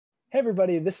Hey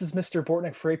everybody, this is Mr.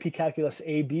 Bortnick for AP Calculus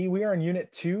AB. We are in Unit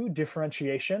 2,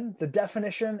 Differentiation, the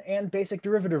definition, and basic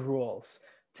derivative rules.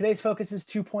 Today's focus is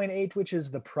 2.8, which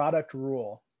is the product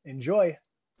rule. Enjoy!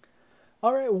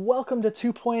 All right, welcome to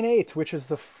 2.8, which is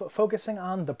focusing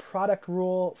on the product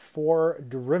rule for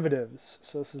derivatives.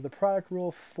 So this is the product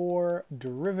rule for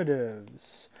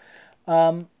derivatives.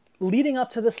 Leading up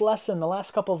to this lesson, the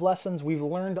last couple of lessons, we've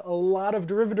learned a lot of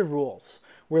derivative rules.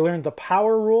 We learned the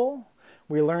power rule.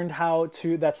 We learned how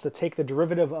to, that's to take the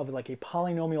derivative of like a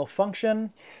polynomial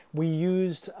function. We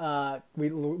used, we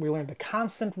learned the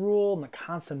constant rule and the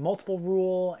constant multiple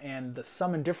rule and the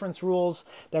sum and difference rules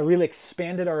that really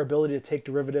expanded our ability to take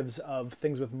derivatives of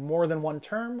things with more than one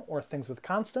term or things with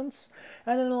constants.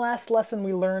 And in the last lesson,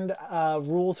 we learned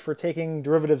rules for taking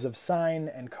derivatives of sine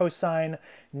and cosine,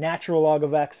 natural log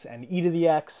of x and e to the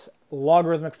x,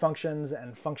 logarithmic functions,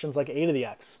 and functions like a to the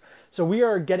x. So we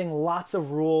are getting lots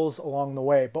of rules along the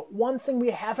way. But one thing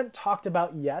we haven't talked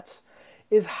about yet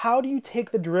is how do you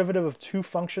take the derivative of two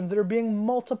functions that are being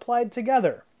multiplied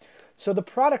together? So the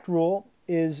product rule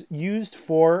is used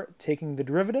for taking the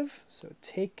derivative. So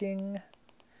taking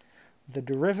the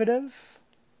derivative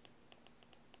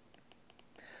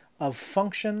of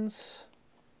functions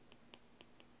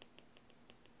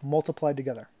multiplied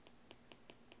together.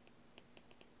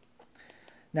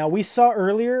 Now, we saw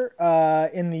earlier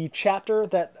in the chapter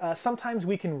that sometimes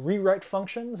we can rewrite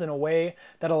functions in a way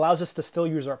that allows us to still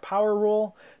use our power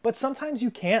rule, but sometimes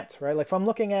you can't, right? Like if I'm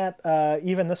looking at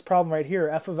even this problem right here,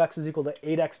 f of x is equal to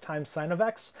 8x times sine of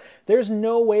x, there's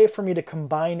no way for me to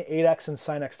combine 8x and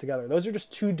sine x together. Those are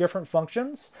just two different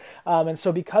functions. And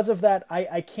so because of that,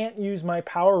 I can't use my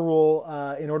power rule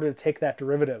in order to take that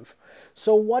derivative.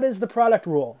 So what is the product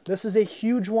rule? This is a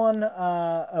huge one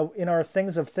in our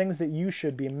things that you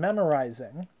should be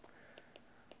memorizing.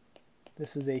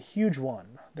 This is a huge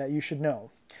one that you should know.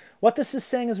 What this is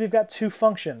saying is we've got two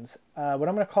functions, what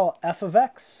I'm going to call f of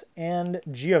x and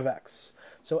g of x.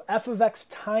 So f of x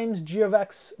times g of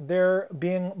x, they're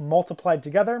being multiplied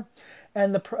together.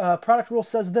 And the product rule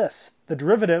says this. The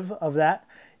derivative of that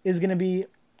is going to be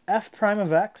f prime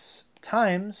of x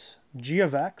times g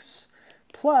of x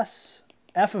plus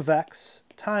f of x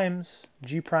times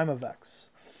g prime of x.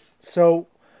 So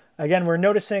again, we're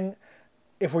noticing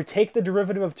if we take the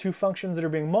derivative of two functions that are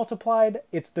being multiplied,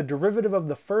 it's the derivative of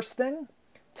the first thing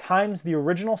times the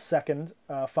original second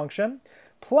function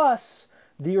plus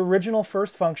the original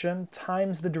first function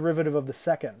times the derivative of the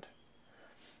second.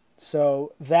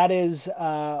 So that is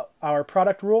our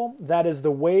product rule. That is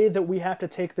the way that we have to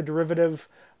take the derivative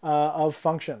of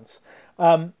functions.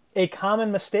 A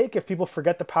common mistake, if people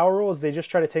forget the power rule, is they just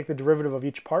try to take the derivative of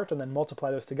each part and then multiply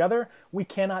those together. We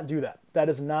cannot do that. That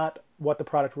is not what the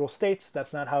product rule states.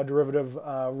 That's not how derivative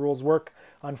rules work,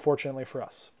 unfortunately for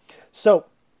us. So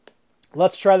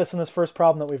let's try this in this first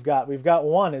problem that we've got. We've got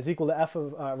 1 is equal to f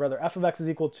of x is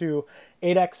equal to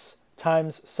 8x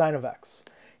times sine of x.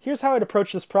 Here's how I'd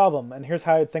approach this problem, and here's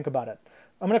how I'd think about it.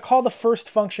 I'm going to call the first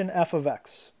function f of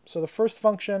x. So the first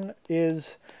function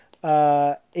is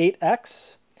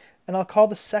 8x. And I'll call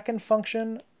the second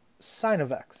function sine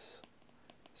of x.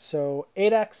 So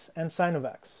 8x and sine of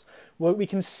x. What we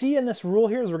can see in this rule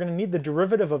here is we're going to need the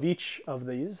derivative of each of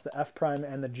these, the f prime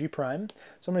and the g prime.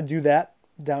 So I'm going to do that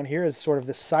down here as sort of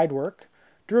this side work.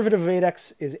 Derivative of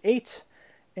 8x is 8,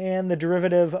 and the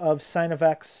derivative of sine of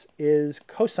x is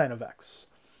cosine of x.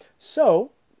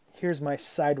 So here's my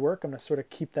side work. I'm going to sort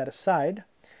of keep that aside.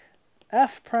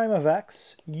 F prime of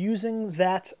x, using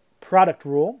that product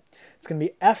rule, it's going to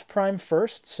be f prime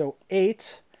first, so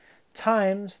 8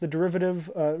 times the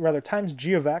derivative, times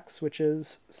g of x, which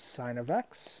is sine of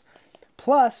x,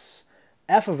 plus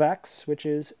f of x, which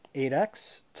is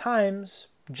 8x, times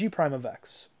g prime of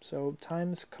x, so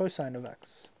times cosine of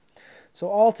x.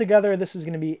 So altogether, this is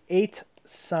going to be 8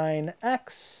 sine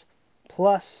x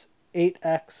plus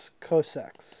 8x cos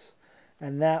x.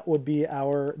 And that would be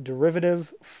our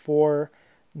derivative for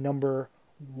number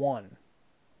 1.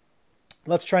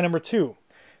 Let's try number 2.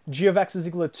 G of x is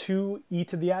equal to 2e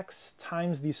to the x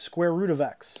times the square root of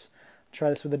x. Try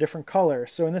this with a different color.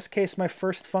 So in this case, my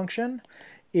first function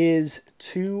is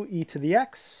 2e to the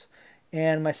x,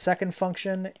 and my second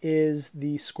function is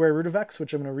the square root of x,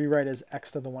 which I'm going to rewrite as x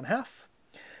to the 1/2.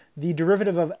 The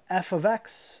derivative of f of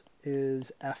x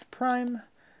is f prime,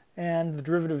 and the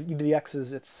derivative of e to the x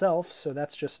is itself, so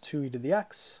that's just 2e to the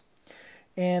x.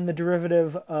 And the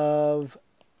derivative of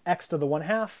x to the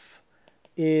 1/2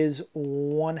 is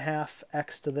 1/2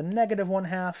 x to the negative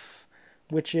 1/2,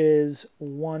 which is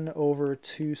 1 over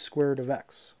 2 square root of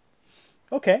x.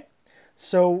 Okay,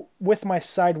 so with my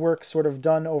side work sort of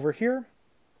done over here,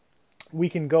 we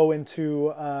can go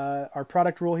into our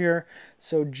product rule here.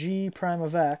 So g prime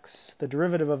of x, the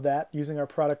derivative of that, using our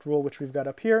product rule, which we've got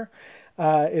up here,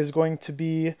 is going to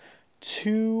be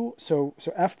 2, so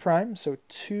f prime, so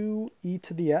 2e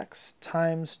to the x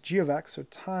times g of x, so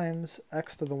times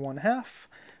x to the 1/2,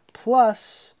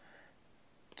 plus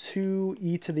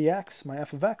 2e to the x, my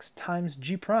f of x, times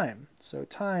g prime, so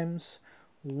times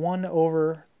 1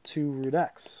 over 2 root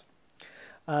x.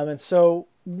 And so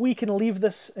we can leave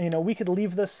this, we could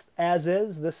leave this as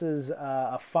is. This is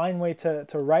a fine way to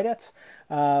write it.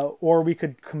 Or we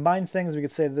could combine things. We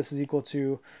could say that this is equal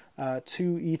to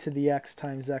 2e to the x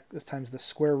times the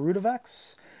square root of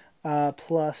x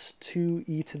plus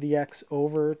 2e to the x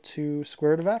over 2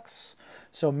 square root of x.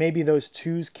 So maybe those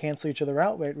 2's cancel each other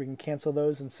out, right? We can cancel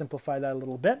those and simplify that a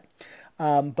little bit.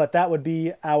 But that would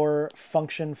be our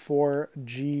function for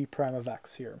g prime of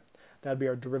x here. That would be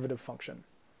our derivative function.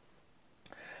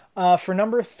 For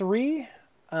number 3,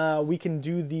 we can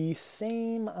do the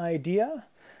same idea,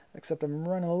 except I'm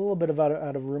running a little bit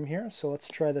out of room here. So let's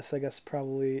try this, I guess,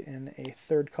 probably in a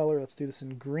third color. Let's do this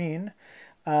in green.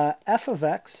 F of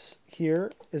x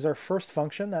here is our first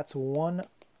function. That's 1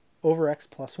 over x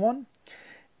plus 1.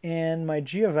 And my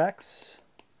g of x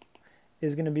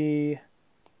is going to be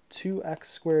 2x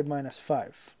squared minus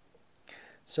 5.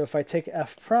 So if I take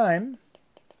f prime,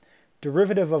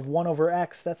 derivative of 1 over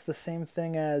x, that's the same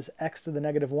thing as x to the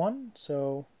negative 1.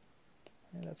 So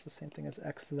that's the same thing as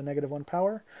x to the negative 1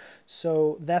 power.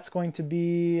 So that's going to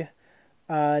be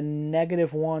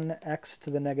negative 1x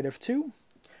to the negative 2.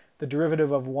 The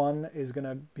derivative of 1 is going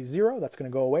to be 0. That's going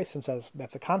to go away since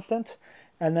that's a constant.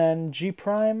 And then g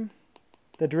prime,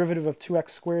 the derivative of 2x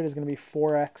squared is going to be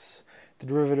 4x. The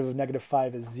derivative of negative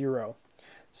 5 is 0.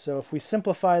 So if we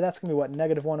simplify, that's going to be what?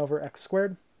 Negative 1 over x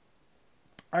squared.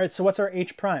 All right, so what's our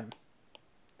h prime?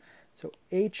 So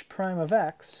h prime of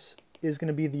x is going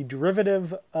to be the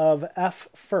derivative of f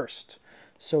first.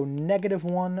 So negative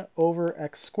 1 over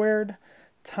x squared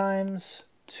times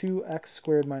 2x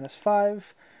squared minus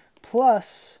 5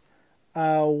 plus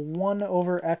 1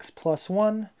 over x plus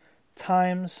 1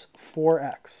 times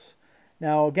 4x.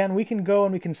 Now, again, we can go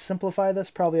and we can simplify this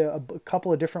probably a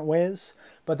couple of different ways,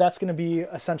 but that's going to be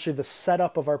essentially the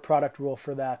setup of our product rule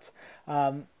for that.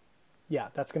 Yeah,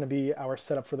 that's going to be our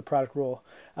setup for the product rule.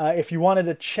 If you wanted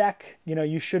to check,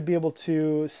 you should be able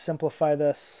to simplify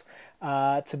this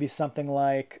to be something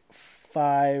like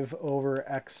 5 over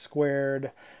x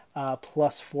squared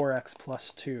plus 4x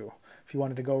plus 2. If you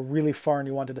wanted to go really far and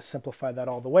you wanted to simplify that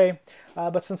all the way.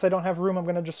 But since I don't have room, I'm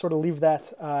going to just sort of leave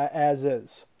that as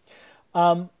is.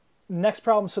 Next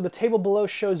problem, so the table below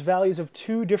shows values of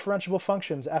 2 differentiable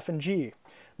functions, f and g.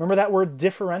 Remember that word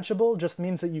differentiable just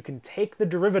means that you can take the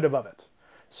derivative of it.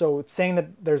 So it's saying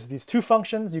that there's these 2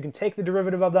 functions, you can take the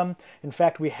derivative of them. In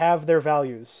fact, we have their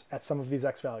values at some of these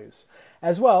x values,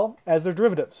 as well as their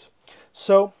derivatives.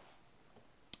 So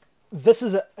this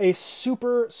is a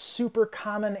super, super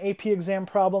common AP exam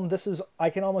problem. This is, I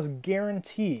can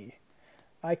guarantee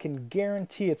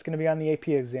it's going to be on the AP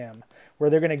exam, where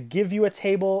they're going to give you a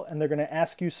table and they're going to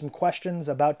ask you some questions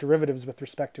about derivatives with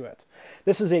respect to it.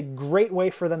 This is a great way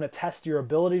for them to test your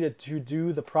ability to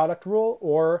do the product rule,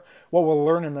 or what we'll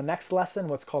learn in the next lesson,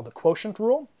 what's called the quotient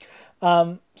rule.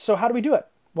 So how do we do it?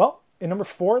 Well, in number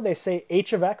 4, they say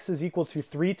h of x is equal to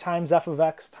 3 times f of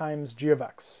x times g of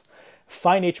x.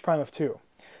 Find h prime of 2.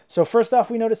 So first off,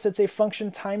 we notice it's a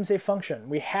function times a function.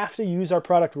 We have to use our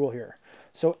product rule here.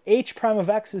 So h prime of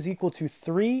x is equal to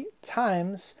 3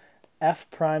 times f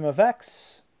prime of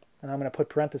x, and I'm going to put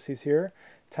parentheses here,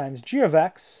 times g of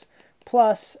x,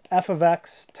 plus f of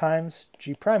x times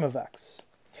g prime of x.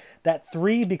 That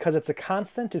 3, because it's a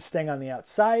constant, is staying on the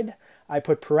outside. I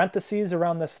put parentheses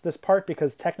around this part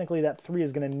because technically that 3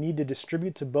 is going to need to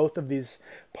distribute to both of these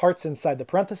parts inside the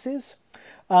parentheses.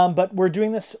 But we're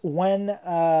doing this when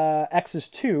x is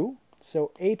 2,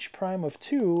 so h prime of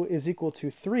 2 is equal to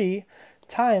 3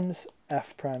 times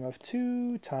f prime of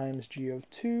 2 times g of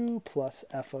 2 plus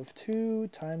f of 2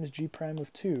 times g prime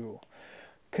of 2.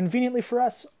 Conveniently for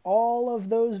us, all of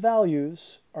those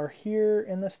values are here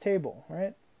in this table,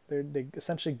 right? They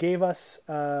essentially gave us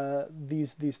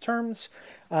these terms.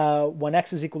 When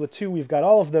x is equal to 2, we've got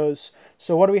all of those.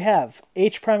 So what do we have?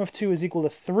 H prime of 2 is equal to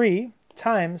 3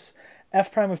 times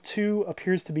f prime of 2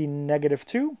 appears to be negative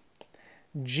 2.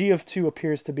 G of 2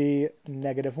 appears to be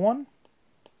negative 1.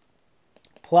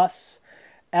 Plus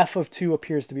f of 2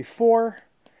 appears to be 4.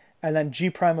 And then g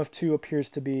prime of 2 appears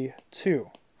to be 2.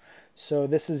 So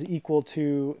this is equal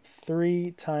to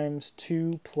 3 times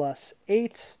 2 plus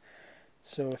 8.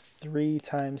 So 3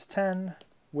 times 10,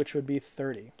 which would be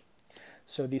 30.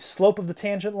 So the slope of the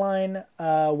tangent line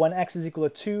when x is equal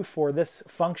to 2 for this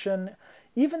function,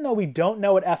 even though we don't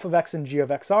know what f of x and g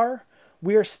of x are,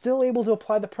 we are still able to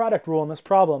apply the product rule in this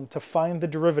problem to find the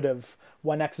derivative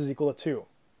when x is equal to 2.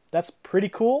 That's pretty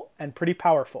cool and pretty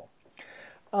powerful.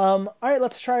 All right,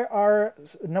 let's try our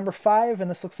number 5,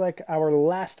 and this looks like our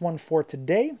last one for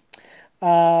today.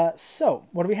 So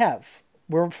what do we have?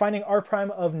 We're finding r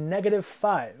prime of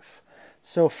 -5.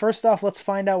 So first off, let's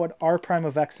find out what r prime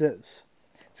of x is.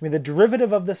 It's going to be the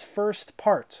derivative of this first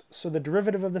part. So the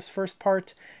derivative of this first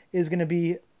part is going to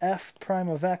be f prime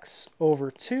of x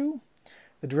over 2.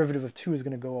 The derivative of 2 is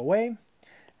going to go away.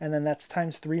 And then that's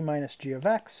times 3 minus g of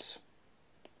x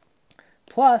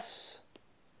plus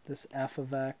this f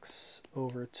of x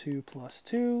over 2 plus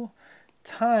 2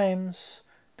 times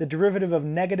the derivative of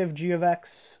negative g of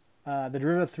x. The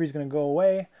derivative of 3 is going to go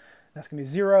away. That's going to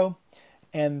be 0.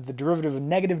 And the derivative of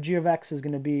negative g of x is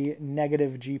going to be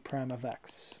negative g prime of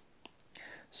x.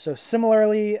 So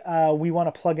similarly, we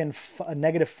want to plug in a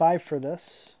 -5 for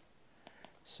this.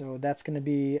 So that's going to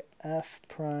be f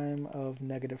prime of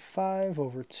 -5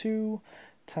 over 2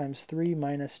 times 3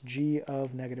 minus g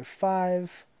of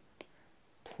 -5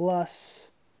 plus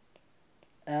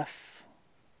f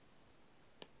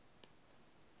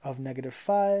of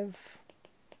 -5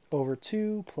 over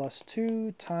 2 plus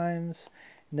 2 times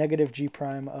negative g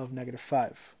prime of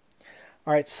 -5.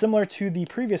 All right, similar to the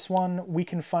previous one, we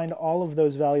can find all of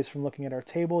those values from looking at our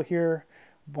table here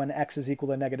when x is equal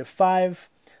to -5.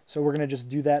 So we're going to just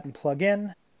do that and plug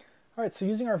in. All right, so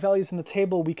using our values in the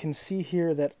table, we can see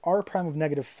here that r prime of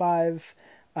 -5,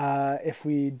 if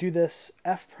we do this,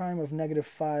 f prime of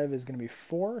 -5 is going to be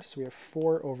 4. So we have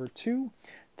 4 over 2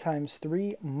 times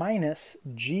 3 minus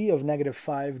g of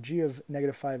 -5. G of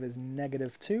 -5 is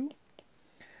 -2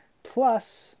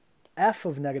 plus f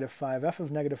of -5. F of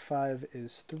 -5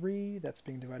 is 3. That's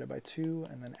being divided by 2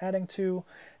 and then adding 2.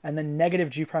 And then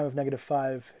negative g prime of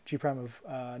 -5. G prime of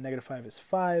 -5 is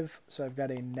 5. So I've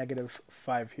got a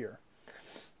 -5 here.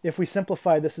 If we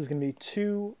simplify, this is going to be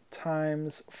 2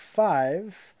 times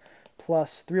 5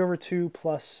 plus 3 over 2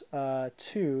 plus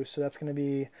 2. So that's going to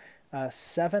be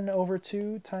 7 over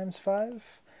 2 times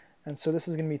 5. And so this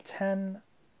is going to be 10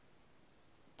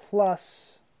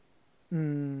 plus...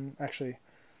 actually,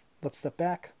 let's step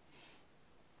back.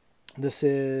 This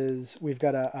is, we've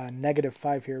got a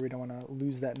 -5 here. We don't want to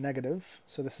lose that negative.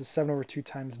 So this is 7 over 2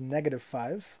 times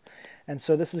 -5. And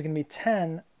so this is going to be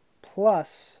 10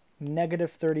 plus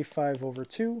 -35 over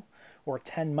 2, or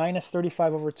 10 minus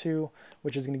 35 over 2,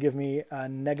 which is going to give me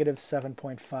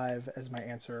 -7.5 as my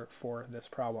answer for this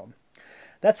problem.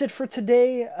 That's it for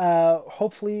today.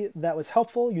 Hopefully that was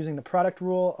helpful. Using the product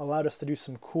rule allowed us to do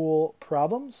some cool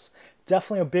problems.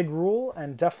 Definitely a big rule,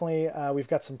 and definitely we've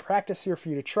got some practice here for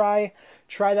you to try.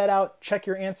 Try that out, check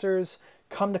your answers,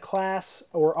 come to class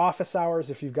or office hours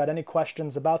if you've got any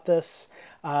questions about this,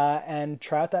 and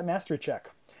try out that mastery check.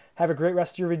 Have a great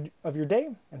rest of your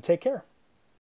day, and take care.